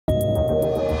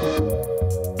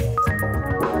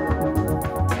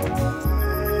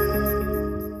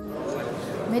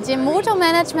dem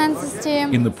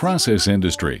Motormanagementsystem. In the process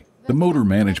industry, the motor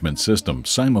management system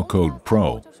SIMOCODE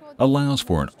Pro allows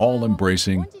for an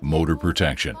all-embracing motor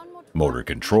protection, motor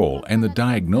control, and the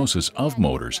diagnosis of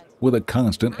motors with a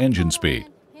constant engine speed.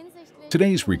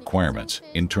 Today's requirements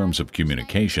in terms of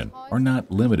communication are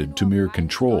not limited to mere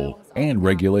control and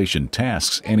regulation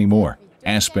tasks anymore.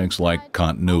 Aspects like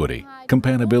continuity,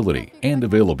 compatibility, and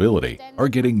availability are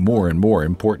getting more and more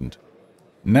important.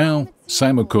 Now,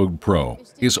 SIMOCODE Pro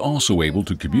is also able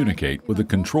to communicate with the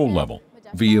control level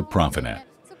via PROFINET,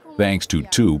 thanks to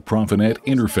two PROFINET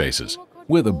interfaces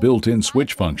with a built-in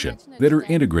switch function that are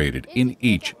integrated in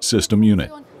each system unit.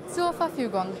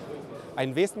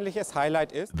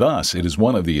 Thus, it is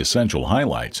one of the essential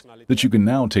highlights that you can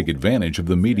now take advantage of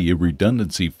the media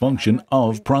redundancy function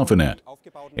of PROFINET.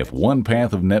 If one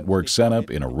path of network setup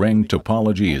in a ring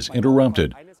topology is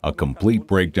interrupted, a complete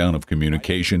breakdown of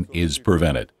communication is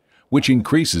prevented, which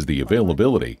increases the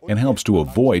availability and helps to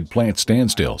avoid plant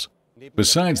standstills.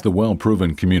 Besides the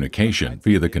well-proven communication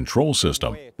via the control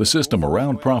system, the system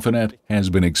around PROFINET has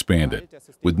been expanded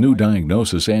with new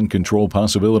diagnosis and control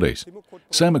possibilities.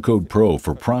 SIMOCODE Pro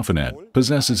for PROFINET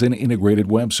possesses an integrated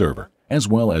web server as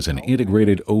well as an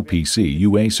integrated Opc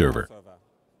Ua Server.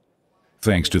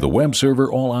 Thanks to the web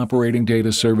server, all operating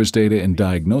data, service data, and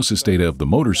diagnosis data of the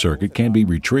motor circuit can be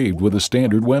retrieved with a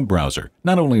standard web browser,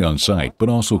 not only on site but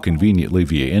also conveniently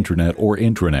via Internet or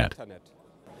intranet.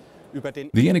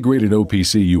 The integrated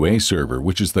Opc Ua Server,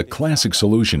 which is the classic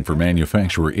solution for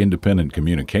manufacturer-independent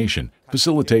communication,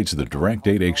 facilitates the direct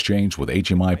data exchange with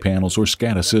HMI panels or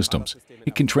SCADA systems.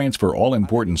 It can transfer all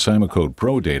important SIMOCODE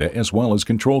Pro data as well as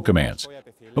control commands.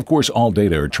 Of course, all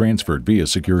data are transferred via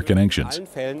secure connections.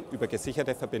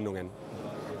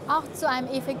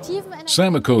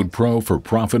 SIMOCODE Pro for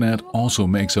PROFINET also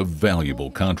makes a valuable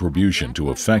contribution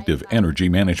to effective energy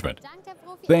management.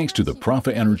 Thanks to the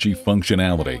Profi Energy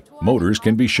functionality, motors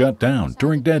can be shut down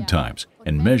during dead times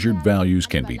and measured values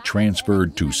can be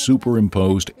transferred to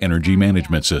superimposed energy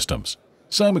management systems.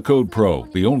 SIMOCODE Pro,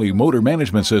 the only motor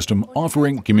management system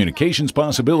offering communications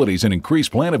possibilities and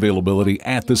increased plant availability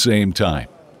at the same time.